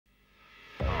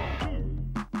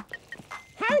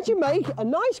how'd you make a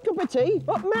nice cup of tea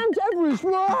up Mount Everest?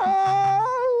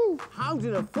 Whoa! How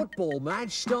did a football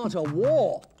match start a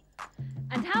war?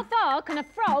 And how far can a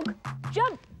frog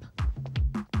jump?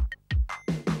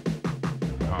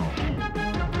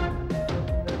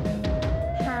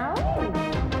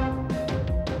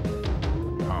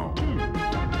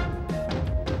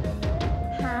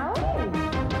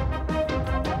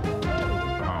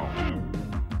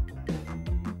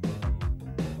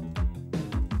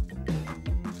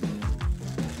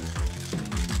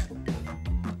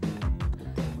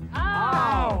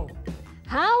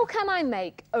 How can I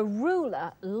make a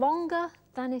ruler longer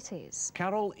than it is?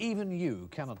 Carol, even you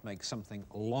cannot make something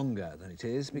longer than it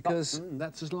is because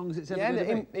that's as long as it's ever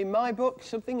going to be. In my book,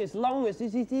 something as long as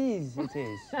it is, it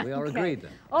is. We are agreed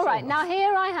then. All right, now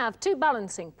here I have two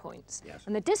balancing points. Yes.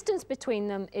 And the distance between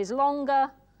them is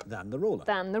longer than the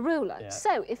ruler. Yeah.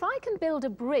 So if I can build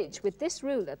a bridge with this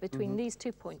ruler between these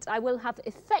 2 points, I will have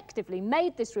effectively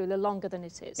made this ruler longer than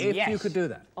it is. If you could do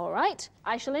that. All right.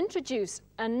 I shall introduce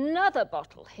another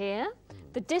bottle here.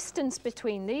 The distance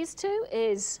between these two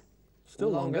is... Still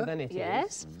longer than it is.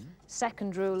 Yes.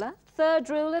 Second ruler. Third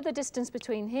ruler, the distance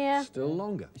between here... Still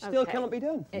longer. Still cannot be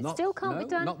done. It still can't be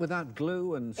done. Not without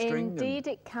glue and string. Indeed,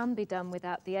 it can be done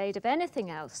without the aid of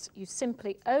anything else. You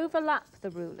simply overlap the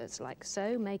rulers like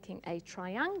so, making a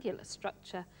triangular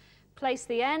structure. Place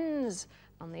the ends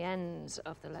on the ends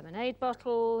of the lemonade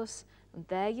bottles, and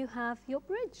there you have your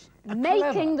bridge.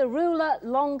 Making the ruler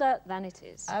longer than it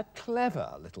is. A clever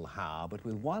little how, but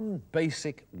with one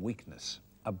basic weakness.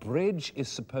 A bridge is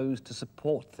supposed to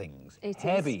support things,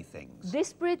 heavy things.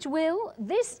 This bridge will.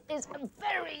 This is a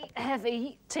very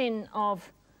heavy tin of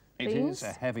beans. It is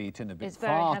a heavy tin of beans. It's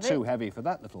very far heavy. too heavy for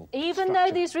that little Even structure.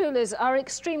 though these rulers are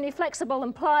extremely flexible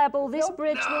and pliable, this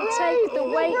bridge will take the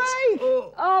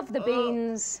weight of the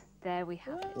beans. There we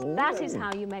have it. That is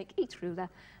how you make each ruler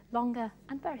longer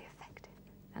and very effective.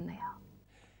 And they are.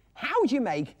 How do you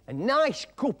make a nice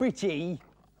cup of tea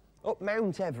up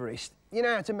Mount Everest? You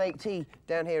know how to make tea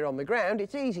down here on the ground.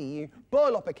 It's easy. You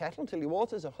boil up a kettle until your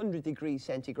water's 100 degrees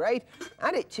centigrade,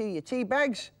 add it to your tea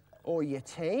bags or your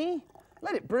tea,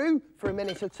 let it brew for a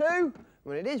minute or two.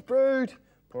 When it is brewed,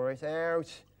 pour it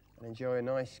out and enjoy a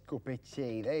nice cup of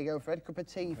tea. There you go, Fred, cup of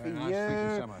tea for you.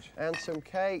 Thank you so much. And some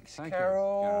cakes, Thank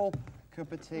Carol. you.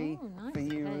 Cup of tea nice for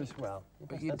you cake. as well.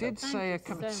 But you did say a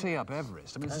cup of tea up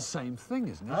Everest. I mean, it's the same thing,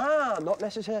 isn't it? Ah, not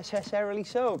necessarily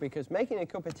so, because making a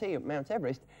cup of tea at Mount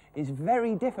Everest is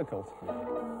very difficult.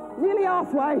 Nearly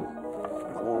halfway.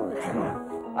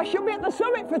 I should be at the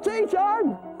summit for tea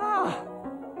time. Ah,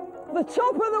 the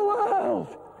top of the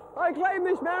world. I claim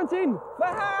this mountain for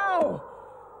how?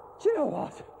 Do you know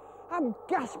what? I'm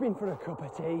gasping for a cup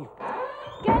of tea.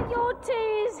 Get your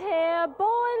teas here.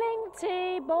 Boiling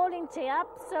tea,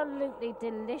 absolutely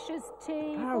delicious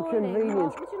tea. How boiling convenient.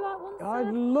 hot. Would you like one, sir?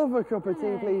 I'd love a cup of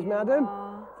tea, please, madam.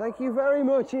 Thank you very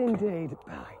much indeed.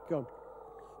 My God.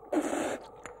 It's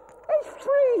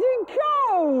freezing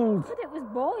cold! But it was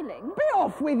boiling. Be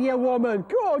off with you, woman.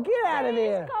 Go on, get out of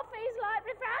here. Coffee's like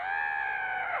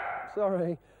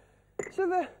Sorry. So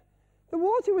the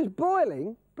water was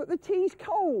boiling, but the tea's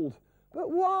cold.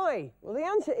 But why? Well, the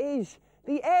answer is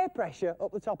the air pressure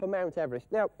up the top of Mount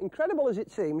Everest. Now, incredible as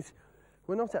it seems,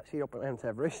 we're not actually up at Mount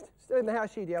Everest. Still in the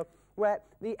house studio, where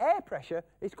the air pressure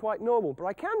is quite normal. But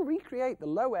I can recreate the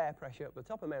low air pressure up the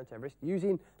top of Mount Everest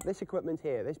using this equipment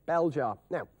here, this bell jar.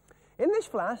 Now, in this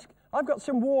flask, I've got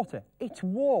some water. It's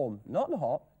warm, not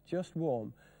hot, just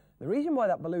warm. The reason why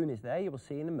that balloon is there, you will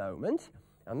see in a moment.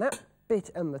 And that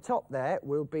bit on the top there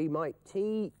will be my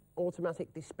tea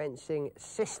automatic dispensing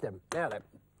system. Now then,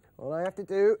 all I have to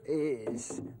do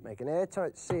is make an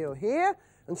airtight seal here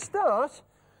and start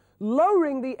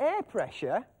lowering the air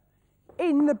pressure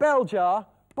in the bell jar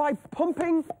by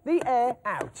pumping the air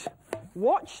out.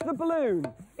 Watch the balloon.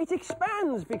 It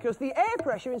expands because the air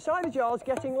pressure inside the jar is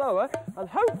getting lower and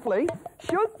hopefully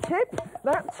should tip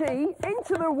that tea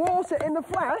into the water in the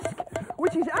flask,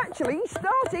 which is actually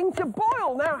starting to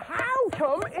boil. Now, how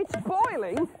come it's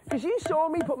boiling? Because you saw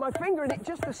me put my finger in it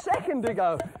just a second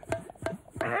ago.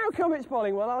 How come it's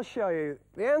boiling? Well, I'll show you.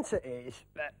 The answer is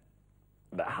that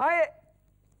the higher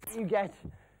you get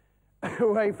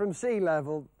away from sea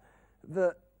level,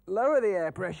 the lower the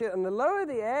air pressure, and the lower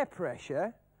the air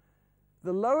pressure,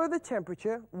 the lower the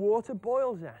temperature water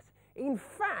boils at. In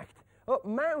fact, at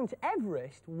Mount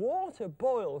Everest, water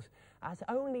boils at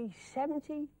only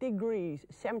 70 degrees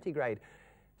centigrade.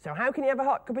 So how can you have a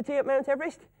hot cup of tea at Mount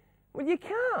Everest? Well, you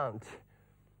can't.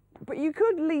 But you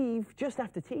could leave just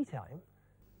after tea time.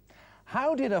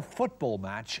 How did a football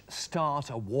match start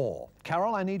a war?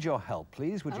 Carol, I need your help,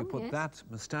 please. Would you put yes. that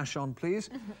moustache on, please?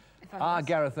 Ah,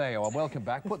 Gareth, there you are. Welcome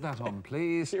back. Put that on,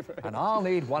 please. And I'll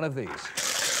need one of these.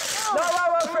 No,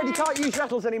 Fred, you can't use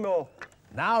rattles anymore.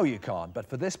 Now you can't, but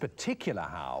for this particular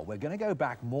how, we're going to go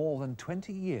back more than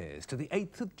 20 years to the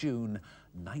 8th of June,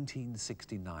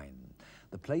 1969.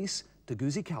 The place,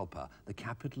 Tegucigalpa, the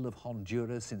capital of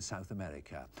Honduras in South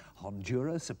America.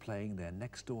 Honduras are playing their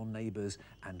next-door neighbours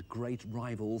and great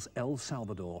rivals, El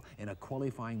Salvador, in a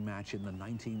qualifying match in the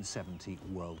 1970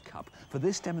 World Cup. For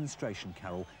this demonstration,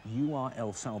 Carol, you are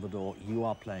El Salvador, you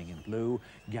are playing in blue.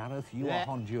 Gareth, you are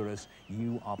Honduras,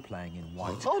 you are playing in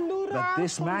white. But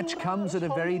this match comes at a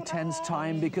very tense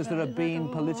time because there have been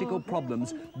political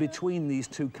problems between these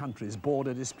two countries,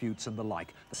 border disputes and the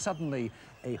like. Suddenly,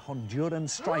 a Honduran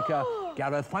striker,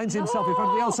 Gareth, finds himself in front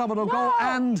of the El Salvador goal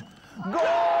and... Goal!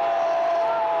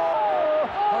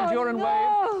 Honduran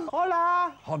wave.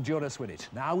 Hola! Honduras win it.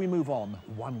 Now we move on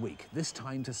 1 week, this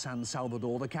time to San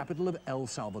Salvador, the capital of El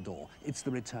Salvador. It's the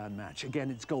return match.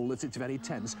 Again, it's goalless, it's very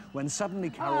tense, when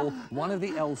suddenly, Carol, one of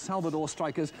the El Salvador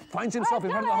strikers, finds himself in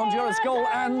front of the Honduras goal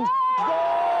and... Goal!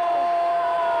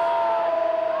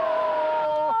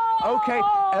 OK,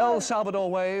 El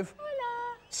Salvador wave.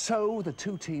 So the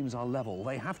two teams are level.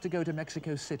 They have to go to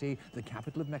Mexico City, the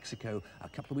capital of Mexico, a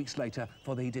couple of weeks later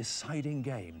for the deciding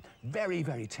game. Very,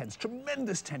 very tense,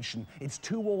 tremendous tension. It's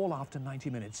 2-2 after 90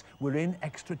 minutes. We're in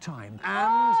extra time. And...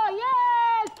 Oh,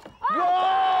 yes!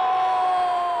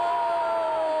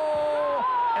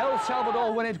 Goal! El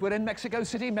Salvador win it. We're in Mexico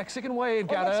City. Mexican wave,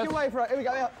 Gareth. Mexican wave, right, here we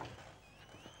go. Yeah.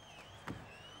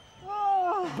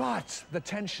 But the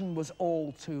tension was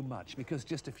all too much because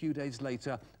just a few days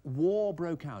later, war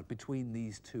broke out between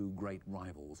these two great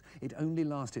rivals. It only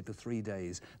lasted for 3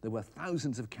 days. There were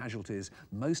thousands of casualties.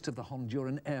 Most of the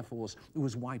Honduran Air Force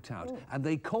was wiped out, and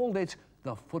they called it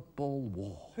the Football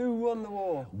War. Who won the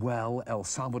war? Well, El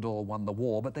Salvador won the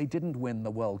war, but they didn't win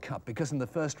the World Cup because in the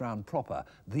first round proper,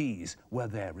 these were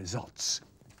their results.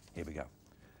 Here we go.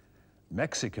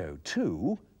 Mexico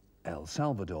 2, El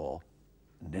Salvador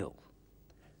 0.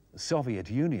 The Soviet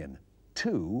Union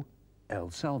 2, El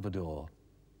Salvador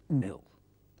 0.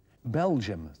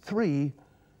 Belgium 3,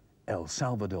 El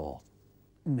Salvador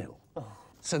 0.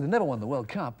 So they never won the World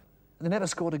Cup, and they never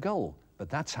scored a goal. But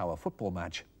that's how a football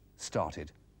match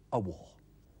started a war.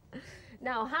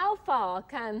 Now, how far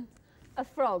can a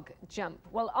frog jump?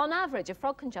 Well, on average, a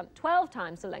frog can jump 12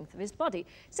 times the length of his body.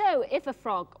 So if a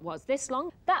frog was this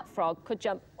long, that frog could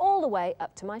jump all the way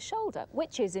up to my shoulder,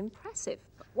 which is impressive.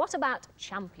 But what about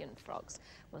champion frogs?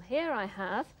 Well, here I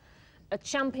have a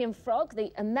champion frog,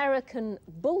 the American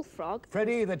bullfrog.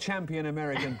 Freddie, the champion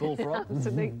American bullfrog.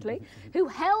 Absolutely. Who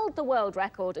held the world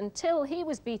record until he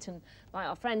was beaten by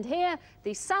our friend here,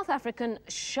 the South African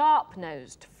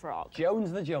sharp-nosed frog.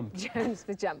 Jones the jump. Jones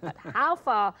the jump. But how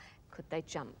far could they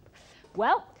jump?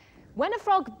 Well, when a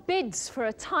frog bids for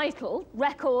a title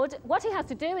record, what he has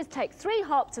to do is take 3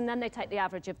 hops and then they take the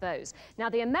average of those. Now,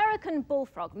 the American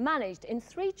bullfrog managed in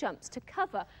 3 jumps to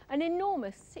cover an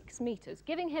enormous 6 metres,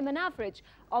 giving him an average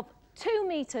of 2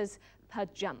 metres per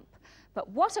jump. But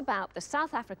what about the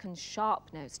South African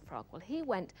sharp-nosed frog? Well, he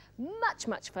went much,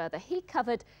 much further. He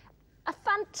covered a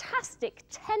fantastic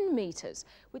 10 metres,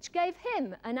 which gave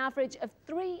him an average of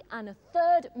 3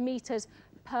 1/3 metres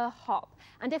per hop.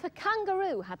 And if a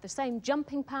kangaroo had the same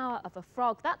jumping power of a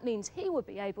frog, that means he would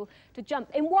be able to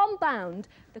jump in 1 bound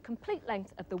the complete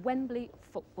length of the Wembley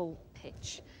football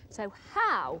pitch. So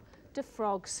how do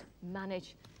frogs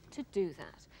manage to do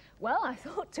that? Well, I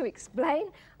thought to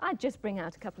explain, I'd just bring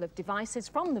out a couple of devices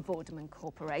from the Vorderman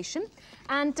Corporation.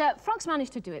 And frogs manage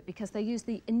to do it because they use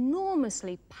the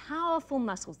enormously powerful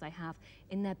muscles they have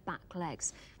in their back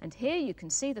legs. And here you can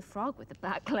see the frog with the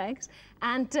back legs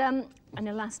and an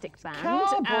elastic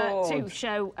band to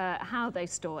show how they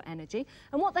store energy.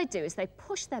 And what they do is they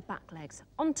push their back legs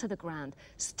onto the ground,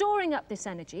 storing up this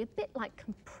energy, a bit like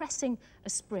compressing a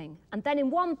spring. And then in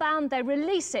 1 bound, they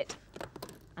release it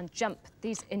and jump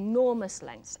these enormous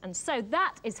lengths. And so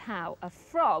that is how a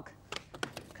frog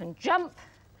can jump.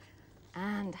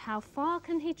 And how far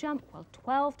can he jump? Well,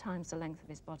 12 times the length of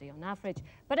his body on average.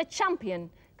 But a champion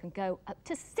can go up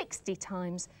to 60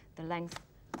 times the length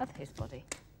of his body.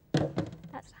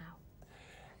 That's how.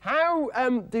 How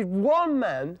did one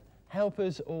man help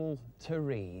us all to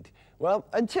read? Well,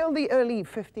 until the early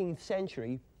 15th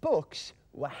century, books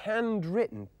were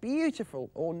handwritten, beautiful,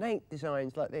 ornate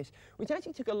designs like this, which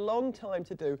actually took a long time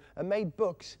to do and made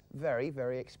books very,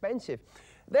 very expensive.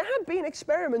 There had been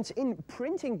experiments in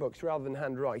printing books rather than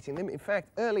handwriting them. In fact,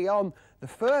 early on, the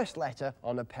first letter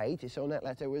on a page, this ornate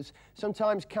letter, was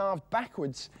sometimes carved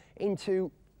backwards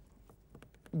into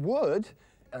wood,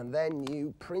 and then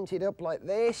you print it up like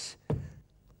this.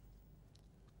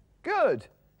 Good.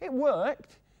 It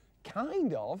worked,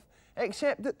 kind of,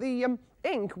 except that the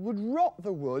ink would rot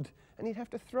the wood and you'd have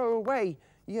to throw away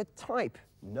your type.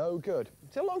 No good.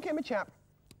 So along came a chap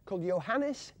called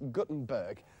Johannes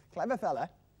Gutenberg. Clever fella.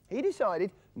 He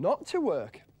decided not to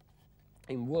work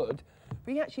in wood,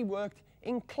 but he actually worked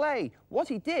in clay. What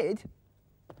he did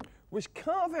was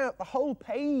carve out the whole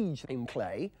page in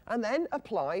clay and then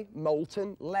apply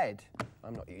molten lead.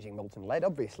 I'm not using molten lead,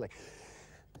 obviously.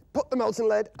 Put the molten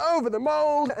lead over the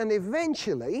mould and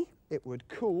eventually it would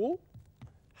cool,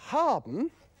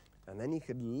 harden, and then you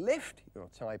could lift your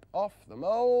type off the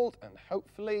mould and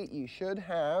hopefully you should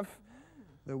have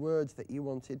the words that you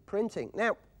wanted printing.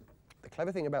 Now, the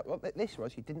clever thing about this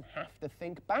was you didn't have to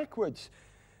think backwards.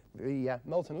 The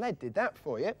molten lead did that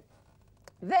for you.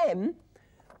 Then,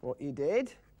 what you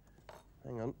did,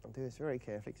 hang on, I'll do this very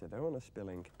carefully because I don't want to spill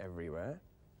ink everywhere.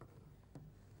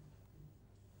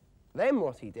 Then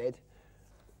what he did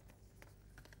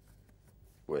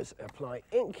was apply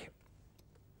ink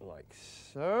like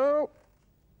so.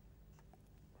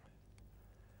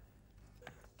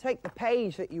 Take the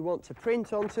page that you want to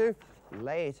print onto,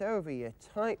 lay it over your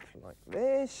type like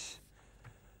this,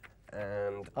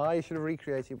 and I should have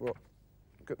recreated what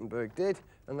Gutenberg did,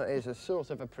 and that is a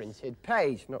sort of a printed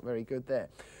page. Not very good there.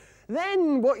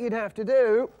 Then what you'd have to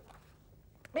do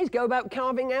is go about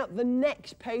carving out the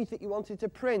next page that you wanted to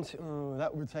print. Oh,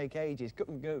 that would take ages.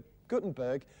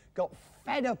 Gutenberg got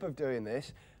fed up of doing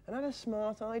this and had a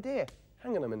smart idea.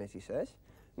 Hang on a minute, he says.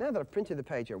 Now that I've printed the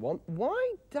page I want,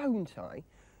 why don't I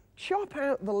chop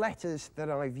out the letters that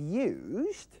I've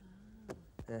used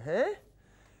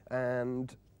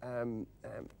and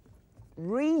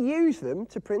reuse them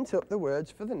to print up the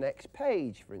words for the next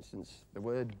page. For instance, the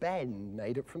word Ben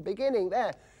made up from beginning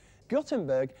there.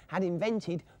 Gutenberg had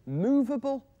invented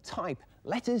movable type,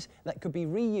 letters that could be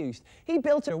reused. He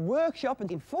built a workshop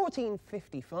and in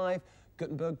 1455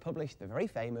 Gutenberg published the very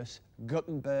famous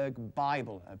Gutenberg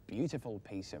Bible, a beautiful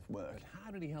piece of work. But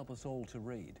how did he help us all to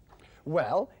read?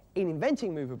 Well, in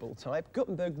inventing movable type,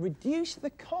 Gutenberg reduced the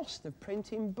cost of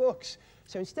printing books.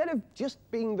 So instead of just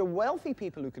being the wealthy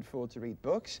people who could afford to read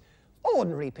books,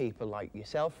 ordinary people like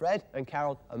yourself, Fred, and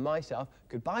Carol, and myself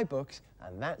could buy books,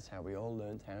 and that's how we all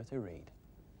learned how to read.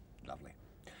 Lovely.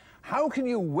 How can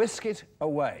you whisk it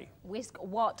away? Whisk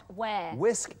what? Where?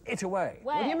 Whisk it away.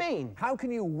 Where? What do you mean? How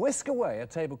can you whisk away a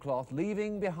tablecloth,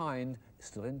 leaving behind,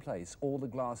 still in place, all the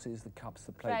glasses, the cups,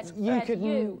 the plates? Fred, You Fred, could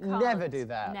you never can't. do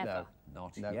that. Never.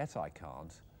 No. Not yet I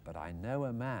can't, but I know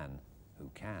a man who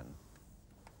can.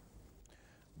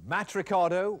 Matt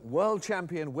Ricardo, world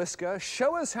champion whisker,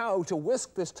 show us how to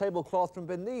whisk this tablecloth from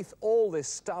beneath all this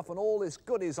stuff and all this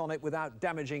goodies on it without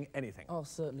damaging anything. I'll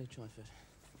certainly try, Fred.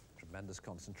 Tremendous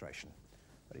concentration.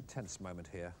 Very tense moment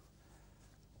here.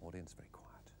 Audience very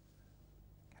quiet.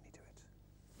 Can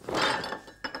he do it?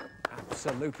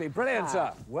 Absolutely brilliant,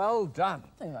 sir. Well done.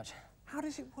 Thank you very much. How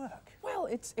does it work? Well,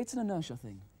 it's an inertia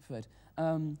thing, Fred.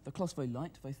 The cloth's very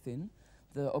light, very thin.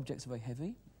 The objects are very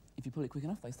heavy. If you pull it quick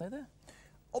enough, they stay there.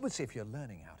 Obviously, if you're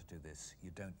learning how to do this, you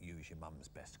don't use your mum's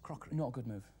best crockery. Not a good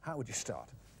move. How would you start?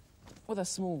 Well, a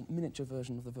small miniature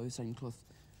version of the very same cloth,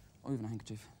 or even a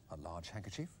handkerchief. A large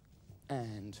handkerchief?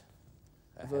 And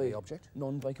A very heavy object?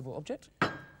 non-breakable object.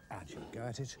 And you go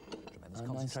at it. Tremendous A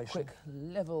concentration. nice, quick,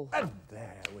 level. And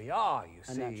there we are, you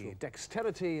And see. natural.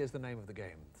 Dexterity is the name of the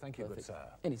game. Thank you, good Perfect. sir.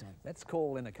 Anytime. Let's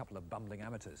call in a couple of bumbling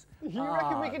amateurs. You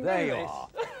reckon we can There do you this? are.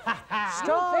 You're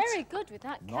Start. very good with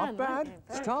that can. Not bad. aren't you?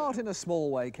 Very Start in a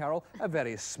small way, Carol. A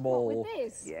very small. What, with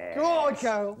this? Yeah. Go on,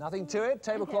 Carol. Nothing to it.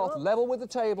 Tablecloth well, level with the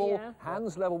table. yeah.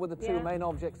 Hands level with the two Yeah. main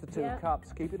objects, the two Yeah.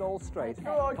 cups. Keep it all straight. Okay.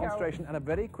 Go on, Carol. Concentration and a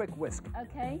very quick whisk.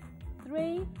 Okay.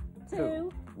 3, 2,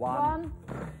 Two, 1. one.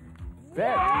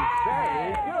 Very,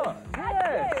 very good.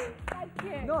 Yes. Thank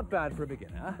you. Not bad for a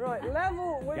beginner. Right,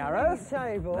 level with Gareth, the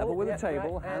table. level with Yep, the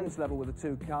table, right, hands level with the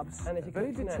two cups. and it's a very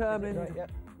good snap, determined right,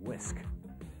 yep. whisk.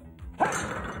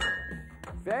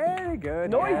 Very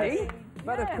good. Noisy. yes.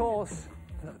 But of course,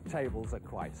 the tables are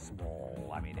quite small.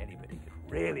 I mean, anybody can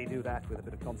really do that with a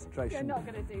bit of concentration. You're not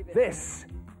going to do this. This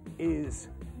is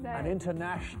No. an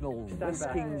international back.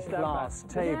 whisking Stand glass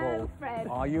back. table. No, Fred.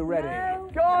 Are you ready? No.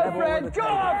 Go on, Level Fred. with the Go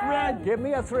on, table. Fred. Give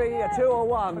me a 3, a 2, or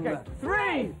 1. Okay,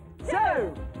 3, 2,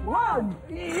 1.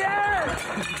 Yes!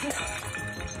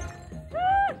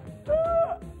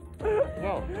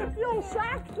 Well, You're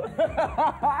sacked.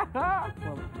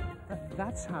 well,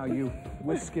 that's how you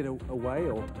whisk it away,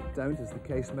 or don't, as the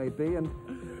case may be, and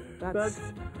that's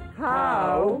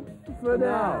How for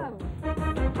now.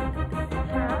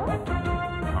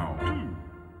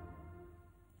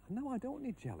 No, I don't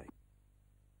need jelly.